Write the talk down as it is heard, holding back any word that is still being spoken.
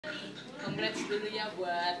Congrats dulu ya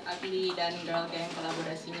buat Agli dan Girl Gang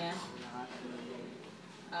kolaborasinya.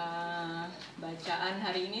 Bacaan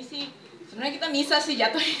hari ini sih sebenarnya kita bisa sih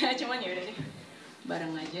jatuhnya, cuman ya udah deh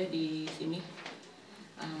bareng aja di sini.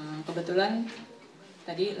 Kebetulan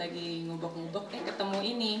tadi lagi ngubek-ngubek ketemu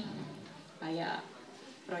ini kayak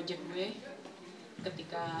project gue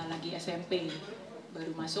ketika lagi SMP,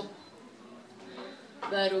 baru masuk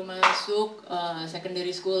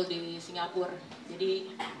secondary school di Singapura.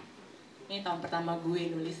 Jadi ini tahun pertama gue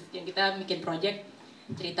nulis, yang kita bikin project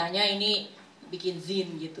ceritanya ini bikin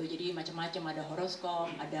zine gitu, jadi macam-macam, ada horoskop,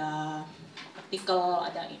 ada artikel,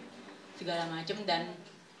 ada segala macam. Dan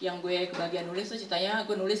yang gue kebagian nulis tuh ceritanya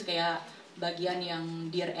gue nulis kayak bagian yang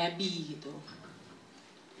Dear Abby gitu,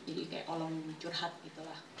 jadi kayak kolom curhat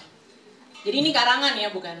gitulah. Jadi ini karangan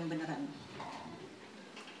ya, bukan beneran.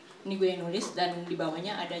 Ini gue yang nulis dan di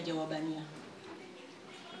bawahnya ada jawabannya.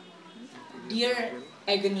 Dear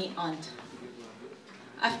Agony Aunt,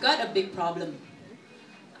 I've got a big problem.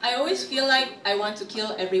 I always feel like I want to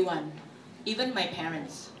kill everyone, even my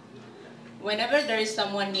parents. Whenever there is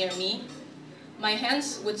someone near me, my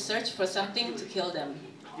hands would search for something to kill them.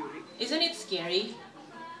 Isn't it scary?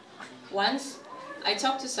 Once, I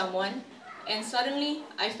talked to someone, and suddenly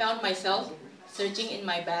I found myself searching in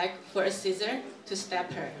my bag for a scissor to stab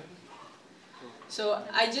her. So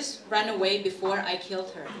I just ran away before I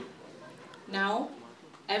killed her. Now,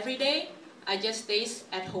 every day, I just stays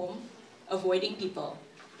at home, avoiding people.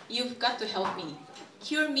 You've got to help me,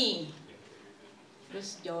 cure me.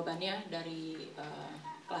 Terus jawabannya dari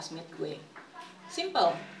classmate gue.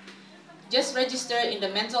 Simple. Just register in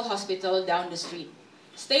the mental hospital down the street.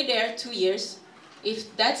 Stay there 2 years.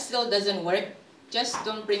 If that still doesn't work, just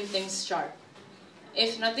don't bring things sharp.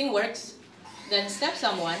 If nothing works, then stab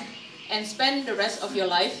someone and spend the rest of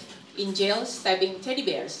your life in jail stabbing teddy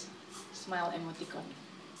bears. Smile emoticon.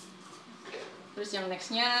 Terus yang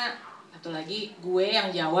nextnya satu lagi, gue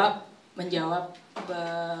yang menjawab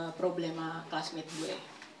problema classmate gue.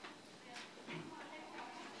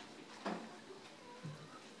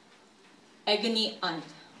 Agony Aunt.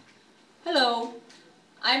 Hello,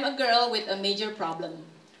 I'm a girl with a major problem,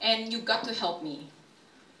 and you got to help me.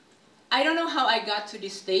 I don't know how I got to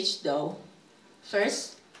this stage though.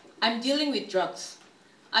 First, I'm dealing with drugs.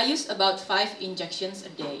 I use about 5 injections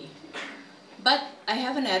a day. But I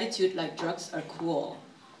have an attitude like drugs are cool.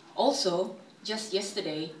 Also, just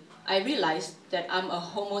yesterday, I realized that I'm a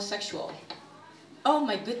homosexual. Oh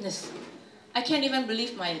my goodness, I can't even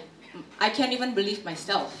believe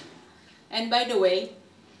myself. And by the way,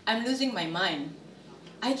 I'm losing my mind.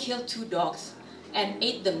 I killed 2 dogs and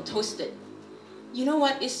ate them toasted. You know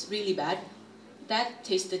what is really bad? That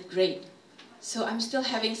tasted great. So I'm still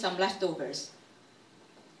having some leftovers.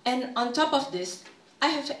 And on top of this,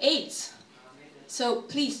 I have AIDS. So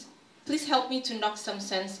please help me to knock some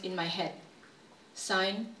sense in my head.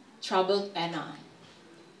 Signed, Troubled Anna.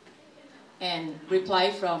 And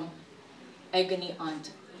reply from Agony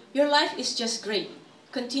Aunt. Your life is just great.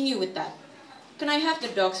 Continue with that. Can I have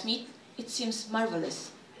the dog's meat? It seems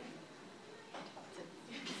marvelous.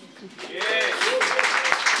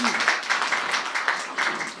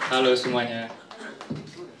 Halo semuanya.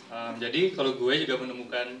 Jadi kalau gue juga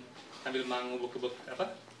menemukan sambil mengubek-ubek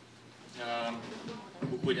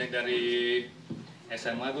bukunya dari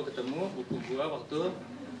SMA, gue ketemu buku gue waktu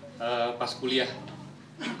pas kuliah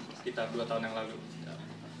sekitar 2 tahun yang lalu.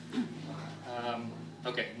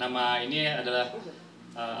 Oke, nama ini adalah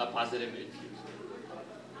A Positive Infuse.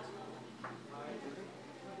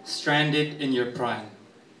 Stranded in your prime,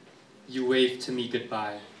 you waved to me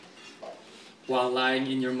goodbye. While lying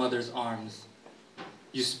in your mother's arms,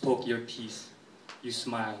 you spoke your piece, you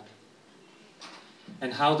smiled.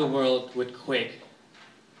 And how the world would quake,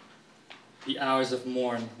 the hours of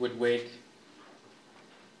morn would wake.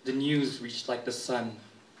 The news reached like the sun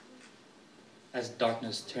as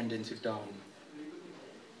darkness turned into dawn.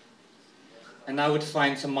 And I would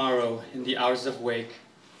find tomorrow in the hours of wake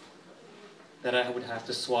that I would have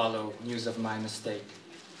to swallow news of my mistake.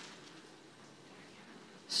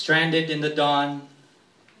 Stranded in the dawn,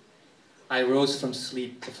 I rose from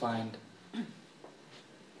sleep to find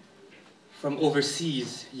from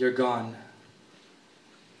overseas you're gone,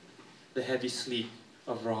 the heavy sleep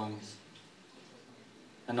of wrongs.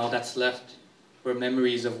 And all that's left were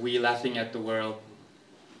memories of we laughing at the world.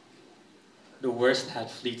 The worst had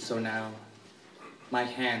fleet, so now my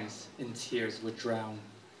hands in tears would drown.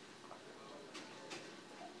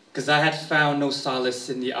 'Cause I had found no solace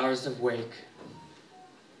in the hours of wake,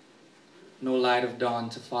 no light of dawn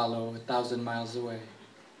to follow 1,000 miles away.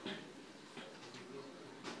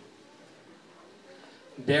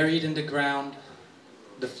 Buried in the ground,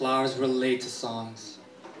 The flowers were laid to songs,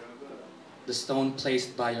 the stone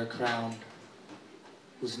placed by your crown,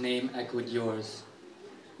 whose name echoed yours,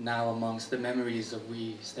 now amongst the memories of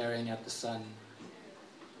we staring at the sun.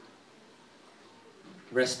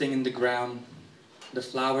 Resting in the ground, the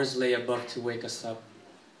flowers lay above to wake us up,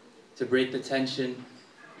 to break the tension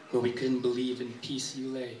where we couldn't believe in peace you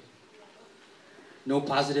lay. No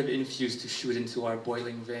positive infuse to shoot into our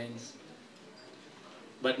boiling veins,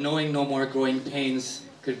 but knowing no more growing pains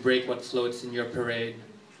could break what floats in your parade.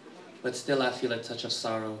 But still I feel a touch of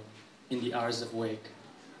sorrow in the hours of wake.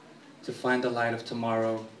 To find the light of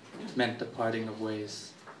tomorrow meant the parting of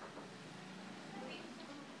ways.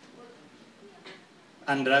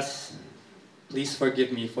 Andras, please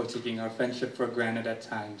forgive me for taking our friendship for granted at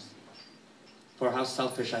times, for how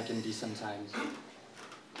selfish I can be sometimes.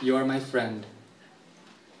 You are my friend,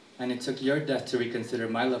 and it took your death to reconsider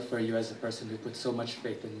my love for you as a person who put so much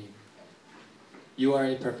faith in me. You are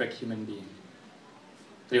a perfect human being.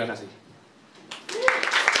 Terima kasih.